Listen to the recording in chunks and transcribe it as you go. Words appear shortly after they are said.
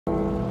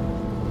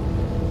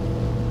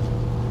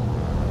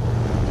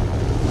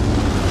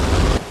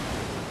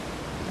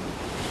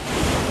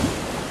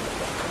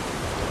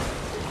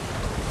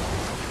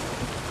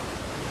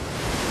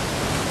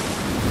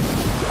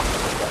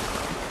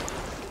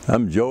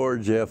I'm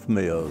George F.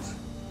 Mills,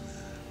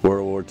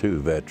 World War II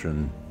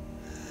veteran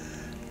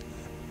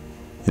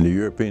in the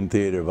European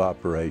Theater of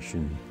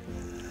Operation,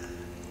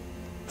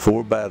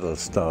 4 battle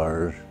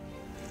stars,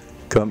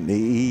 Company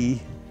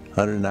E,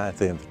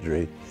 109th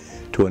Infantry,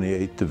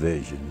 28th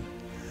Division.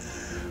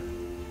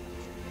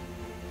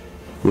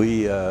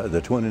 We,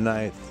 the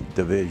 29th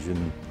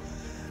Division,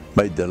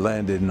 made the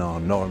landing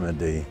on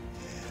Normandy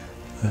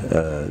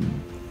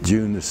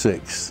June the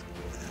 6th.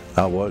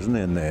 I wasn't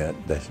in that.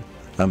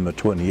 I'm the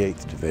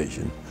 28th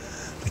Division,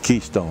 the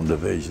Keystone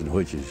Division,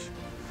 which is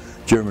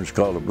Germans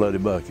call it Bloody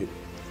Bucket.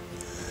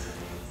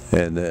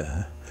 And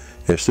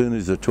as soon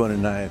as the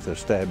 29th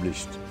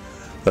established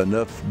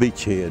enough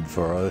beachhead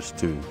for us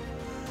to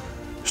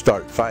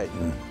start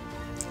fighting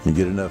and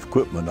get enough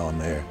equipment on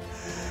there,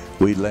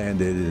 we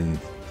landed, and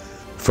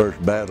the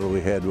first battle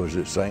we had was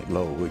at St.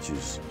 Lo, which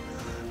is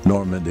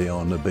Normandy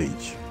on the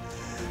beach.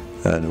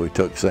 And we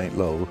took St.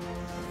 Lo.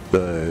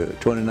 The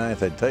 29th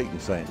had taken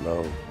St.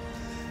 Lo.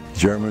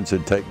 Germans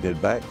had taken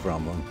it back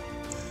from them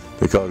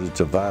because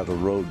it's a vital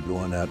road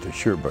going out to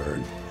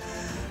Cherbourg.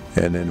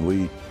 And then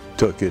we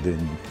took it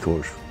and, of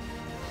course,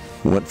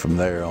 went from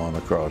there on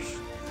across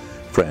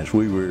France.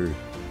 We were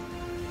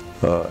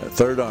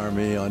 3rd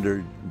Army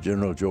under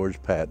General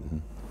George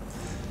Patton,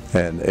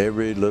 and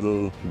every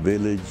little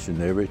village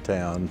and every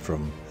town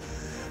from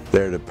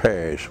there to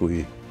Paris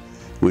we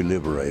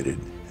liberated.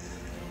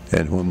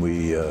 And when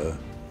we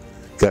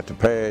got to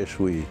Paris,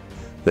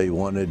 they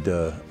wanted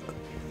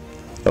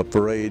a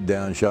parade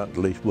down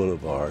Champs-Élysées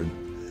Boulevard.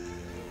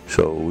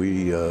 So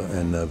we,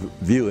 in the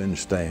viewing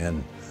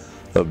stand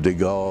of de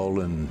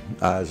Gaulle and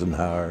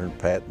Eisenhower and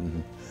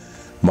Patton,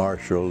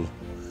 Marshall,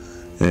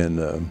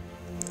 and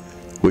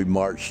we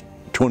marched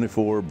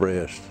 24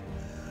 abreast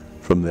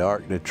from the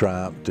Arc de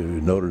Triomphe to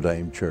Notre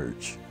Dame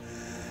Church.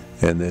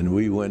 And then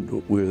we were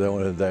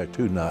only there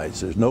 2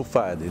 nights. There's no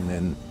fighting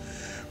in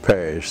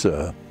Paris.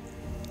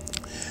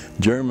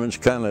 Germans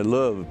kind of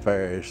loved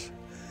Paris,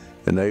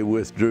 and they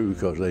withdrew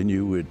because they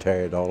knew we'd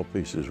tear it all to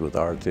pieces with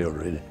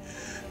artillery.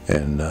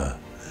 And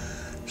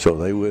so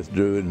they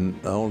withdrew, and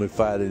the only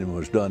fighting that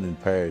was done in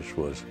Paris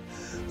was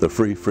the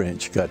Free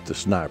French got the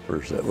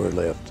snipers that were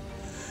left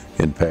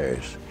in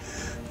Paris.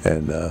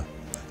 And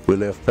we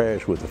left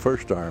Paris with the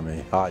 1st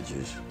Army,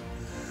 Hodges,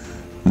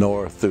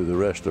 north through the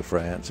rest of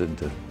France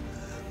into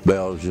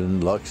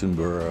Belgium,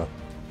 Luxembourg,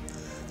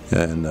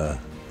 and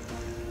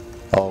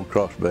all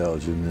across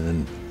Belgium.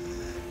 And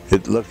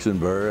at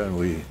Luxembourg,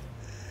 and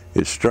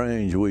it's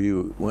strange, we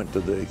went to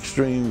the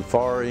extreme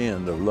far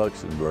end of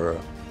Luxembourg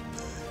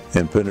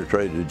and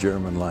penetrated the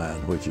German line,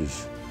 which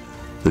is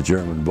the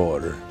German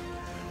border.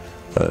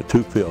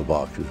 2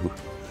 pillboxes.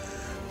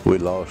 We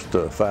lost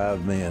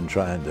 5 men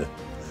trying to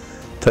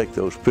take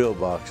those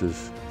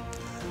pillboxes.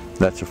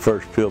 That's the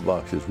first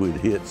pillboxes we'd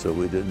hit, so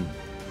we didn't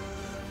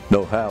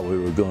know how we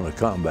were going to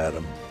combat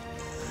them.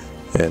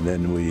 And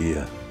then we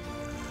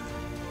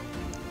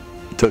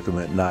took them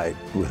at night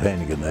with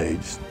hand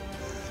grenades,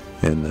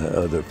 and the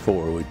other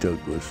 4 we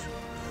took was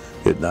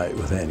at night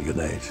with hand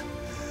grenades.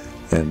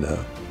 And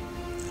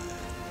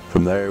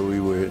from there we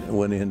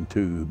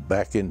went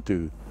back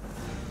into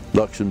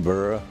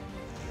Luxembourg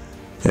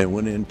and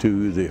went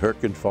into the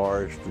Hürtgen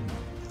Forest,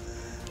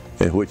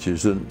 which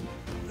is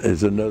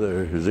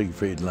another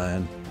Siegfried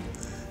line,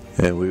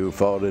 and we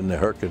fought in the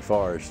Hürtgen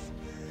Forest.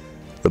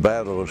 The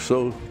battle was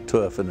so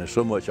tough, and there's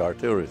so much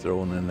artillery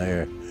thrown in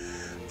there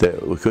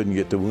that we couldn't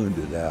get the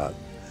wounded out.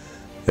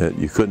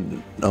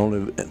 The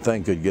only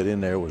thing could get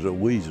in there was a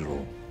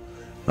weasel.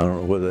 I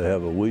don't know whether they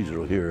have a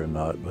weasel here or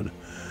not, but a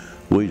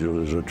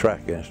weasel is a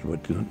track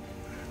instrument to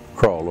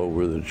crawl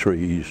over the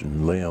trees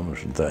and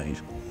limbs and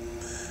things.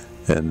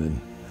 And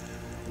then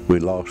we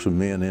lost some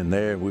men in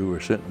there. We were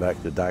sent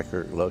back to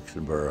Dunkirk,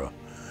 Luxembourg,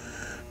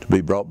 to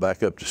be brought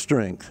back up to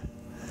strength.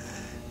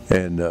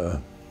 And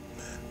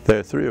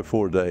there 3 or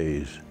 4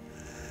 days,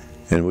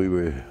 and we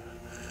were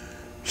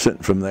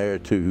sent from there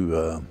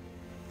to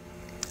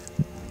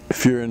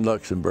Fuhren,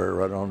 Luxembourg,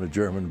 right on the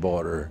German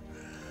border,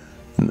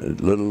 in the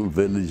little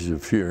village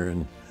of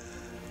Fuhren,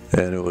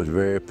 and it was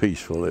very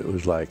peaceful. It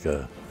was like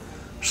a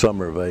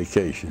summer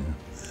vacation.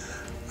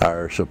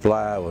 Our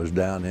supply was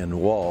down in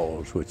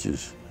Walls, which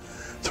is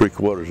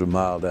 3/4 of a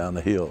mile down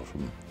the hill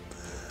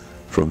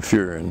from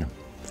Fuhren.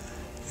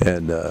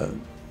 And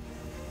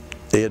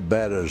Ed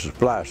Batte, a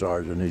supply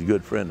sergeant, he's a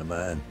good friend of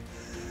mine.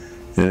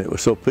 And it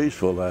was so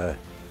peaceful,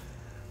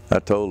 I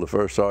told the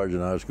 1st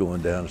sergeant I was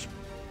going down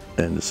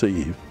and to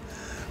see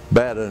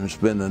Batte and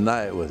spend the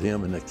night with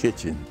him in the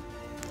kitchen.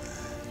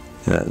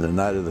 And the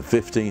night of the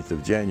 15th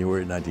of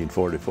January,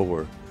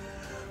 1944,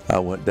 I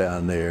went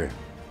down there,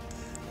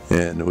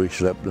 and we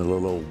slept in a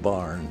little old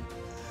barn.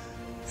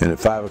 And at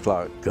 5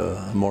 o'clock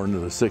morning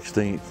of the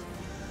 16th,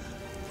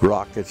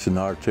 rockets and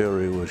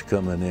artillery was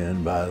coming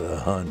in by the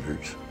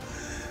hundreds.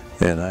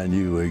 And I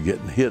knew we were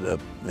getting hit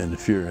up in the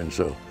Fuhren,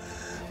 so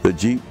the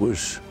Jeep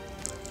was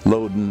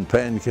loading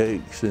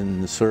pancakes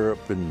and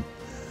syrup and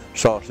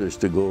sausage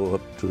to go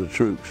up to the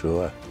troops.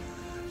 So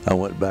I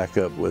went back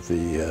up with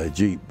the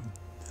Jeep.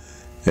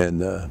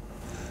 And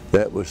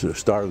that was the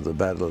start of the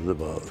Battle of the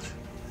Bulge.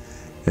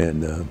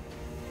 And the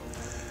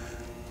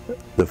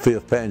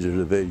 5th Panzer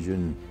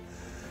Division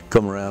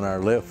come around our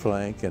left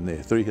flank, and the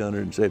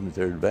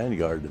 373rd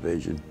Vanguard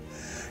Division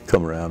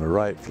come around the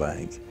right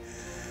flank.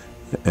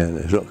 And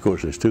of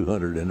course there's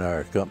 200 in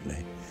our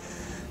company.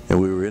 And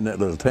we were in that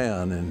little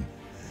town, and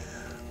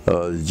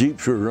the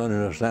Jeeps were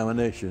running us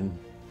ammunition,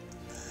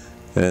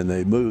 and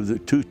they moved the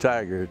 2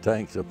 Tiger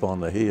tanks up on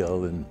the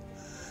hill, and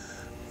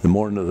the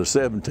morning of the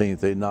 17th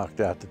they knocked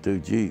out the 2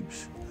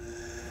 Jeeps.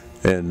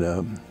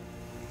 And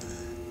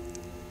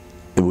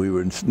we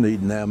were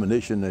needing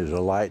ammunition. There's a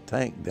light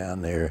tank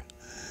down there,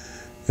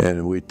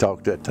 and we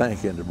talked that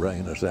tank into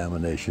bringing us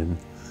ammunition.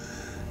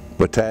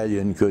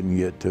 Battalion couldn't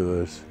get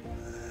to us,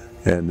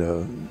 and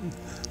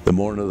the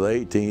morning of the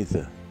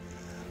 18th,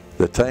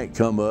 the tank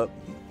come up,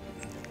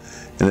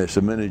 and there's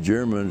so many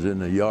Germans in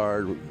the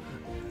yard.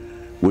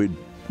 We'd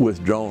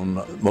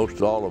withdrawn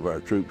most all of our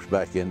troops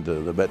back into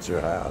the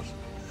Betzer house,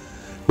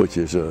 which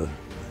is a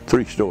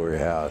 3-story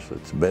house.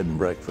 It's a bed and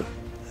breakfast,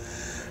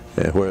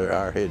 and where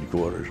our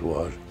headquarters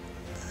was.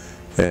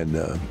 And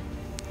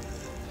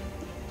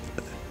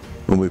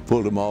when we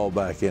pulled them all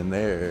back in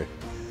there,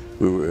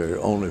 we were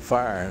only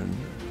firing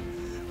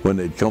when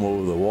they'd come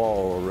over the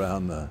wall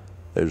around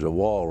there's a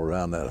wall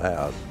around that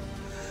house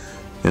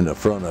in the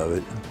front of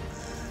it.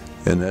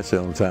 And that's the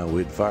only time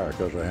we'd fire,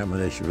 because our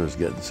ammunition was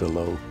getting so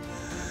low.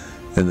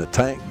 And the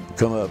tank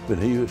come up,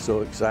 and he was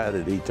so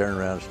excited, he turned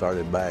around and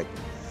started back,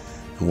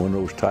 and one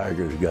of those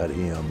Tigers got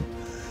him.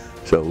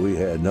 So we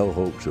had no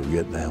hopes of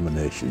getting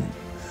ammunition.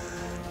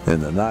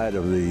 And the night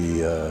of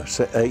the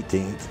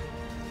 18th,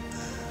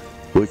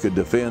 we could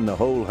defend the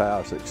whole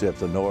house except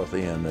the north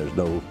end. There's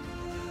no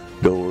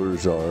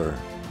doors or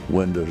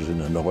windows in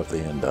the north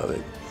end of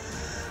it.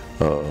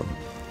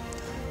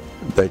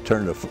 They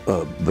turned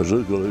a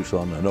bazooka loose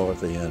on the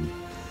north end.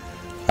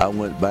 I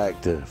went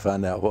back to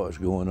find out what was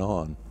going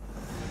on,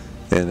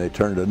 and they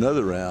turned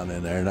another round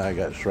in there, and I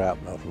got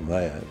shrapnel from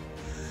that.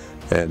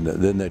 And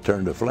then they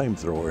turned a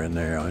flamethrower in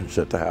there and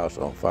set the house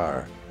on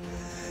fire.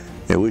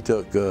 And we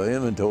took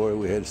inventory.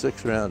 We had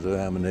 6 rounds of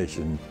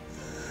ammunition.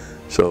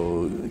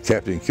 So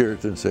Captain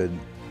Cureton said,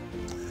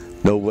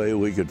 no way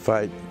we could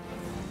fight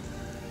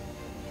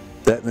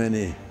that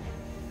many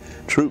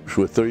troops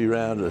with 6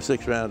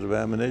 rounds of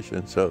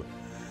ammunition. So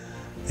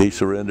he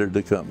surrendered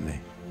the company.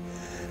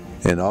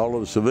 And all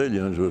of the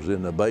civilians was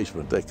in the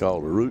basement they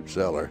called the root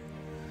cellar.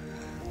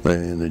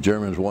 And the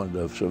Germans wanted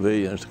the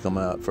civilians to come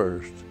out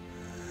first.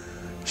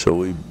 So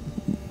we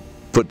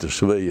put the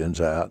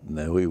civilians out, and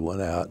then we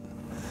went out,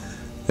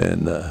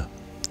 and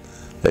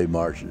they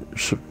marched,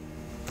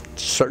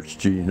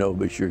 searched you,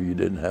 be sure you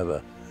didn't have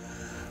a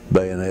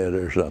bayonet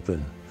or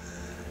something,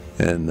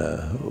 and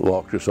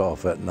walked us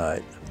off that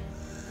night.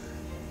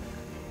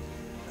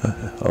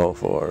 All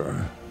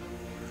for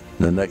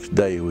the next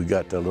day we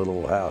got to the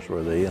little house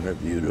where they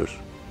interviewed us,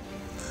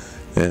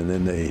 and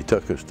then they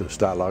took us to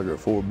Stalag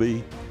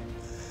 4B,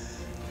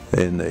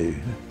 and they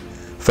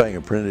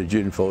fingerprinted you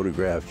and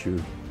photographed you,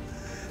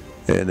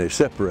 and they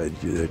separated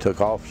you. They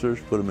took officers,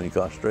 put them in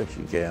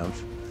concentration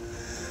camps.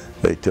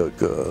 They took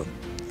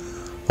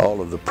all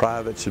of the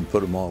privates and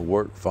put them on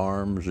work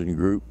farms and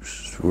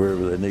groups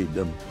wherever they need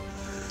them.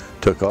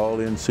 Took all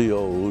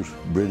NCOs,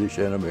 British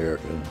and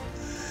American,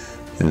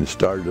 and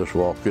started us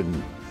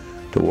walking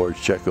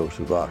towards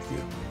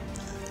Czechoslovakia.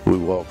 We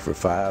walked for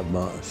 5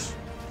 months.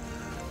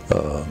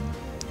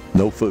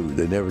 No food.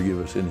 They never give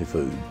us any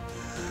food.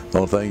 The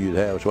only thing you'd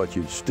have is what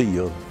you'd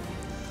steal,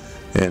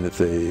 and if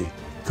they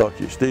caught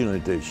you stealing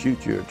it, they'd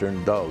shoot you or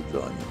turn dogs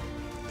on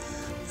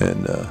you.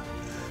 And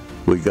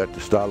we got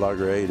to Stalag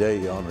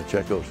 8A on the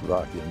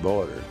Czechoslovakian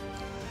border.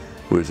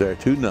 We was there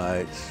 2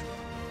 nights,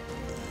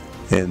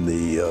 and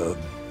the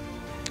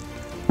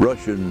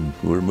Russians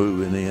were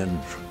moving in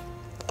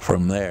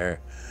from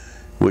there.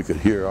 We could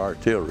hear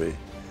artillery.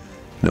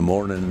 In the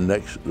morning,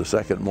 the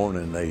second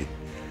morning, they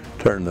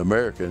turned the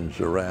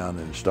Americans around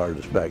and started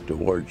us back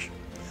towards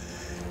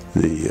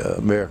the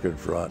American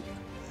front.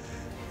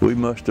 We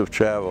must have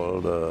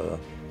traveled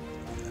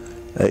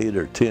 8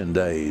 or 10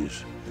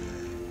 days,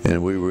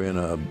 and we were in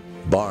a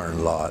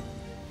barn lot,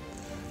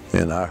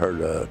 and I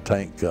heard a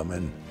tank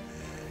coming,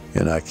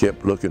 and I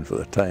kept looking for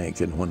the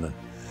tank, and when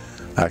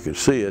I could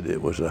see it, it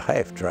was a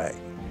half-track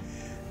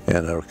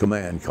and a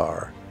command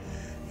car.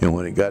 And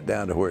when it got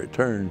down to where it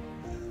turned,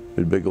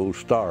 there's a big old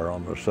star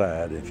on the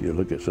side. If you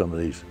look at some of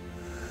these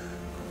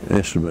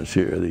instruments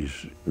here,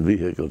 these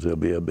vehicles, there'll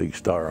be a big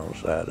star on the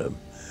side of them.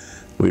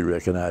 We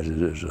recognized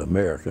it as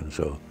American,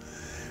 so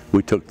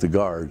we took the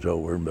guards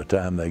over, and by the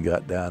time they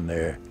got down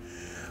there,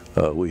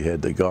 we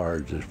had the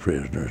guards as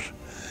prisoners.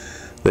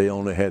 They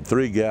only had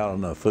 3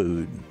 gallons of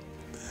food,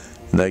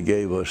 and they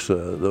gave us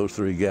those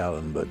 3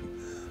 gallons, but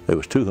there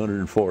was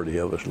 240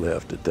 of us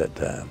left at that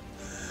time,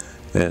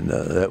 and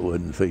that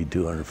wouldn't feed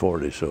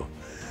 240, so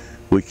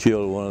we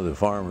killed one of the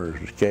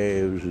farmer's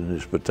calves and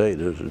his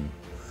potatoes,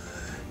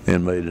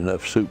 and made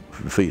enough soup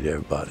to feed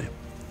everybody.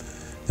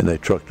 And they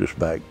trucked us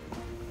back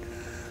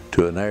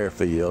to an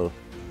airfield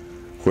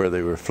where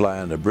they were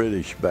flying the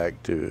British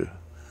back to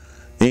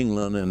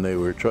England, and they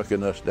were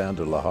trucking us down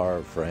to Le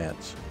Havre,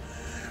 France,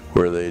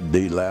 where they'd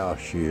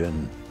delouse you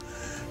and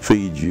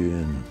feed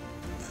you,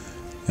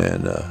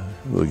 and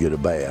we'll get a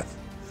bath.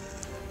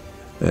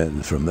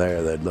 And from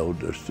there, they'd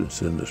load us and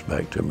send us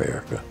back to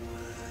America.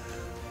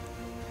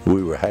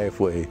 We were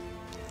halfway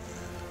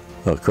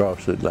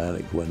across the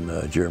Atlantic when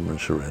the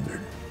Germans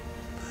surrendered.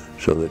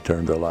 So they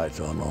turned the lights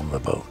on the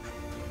boat.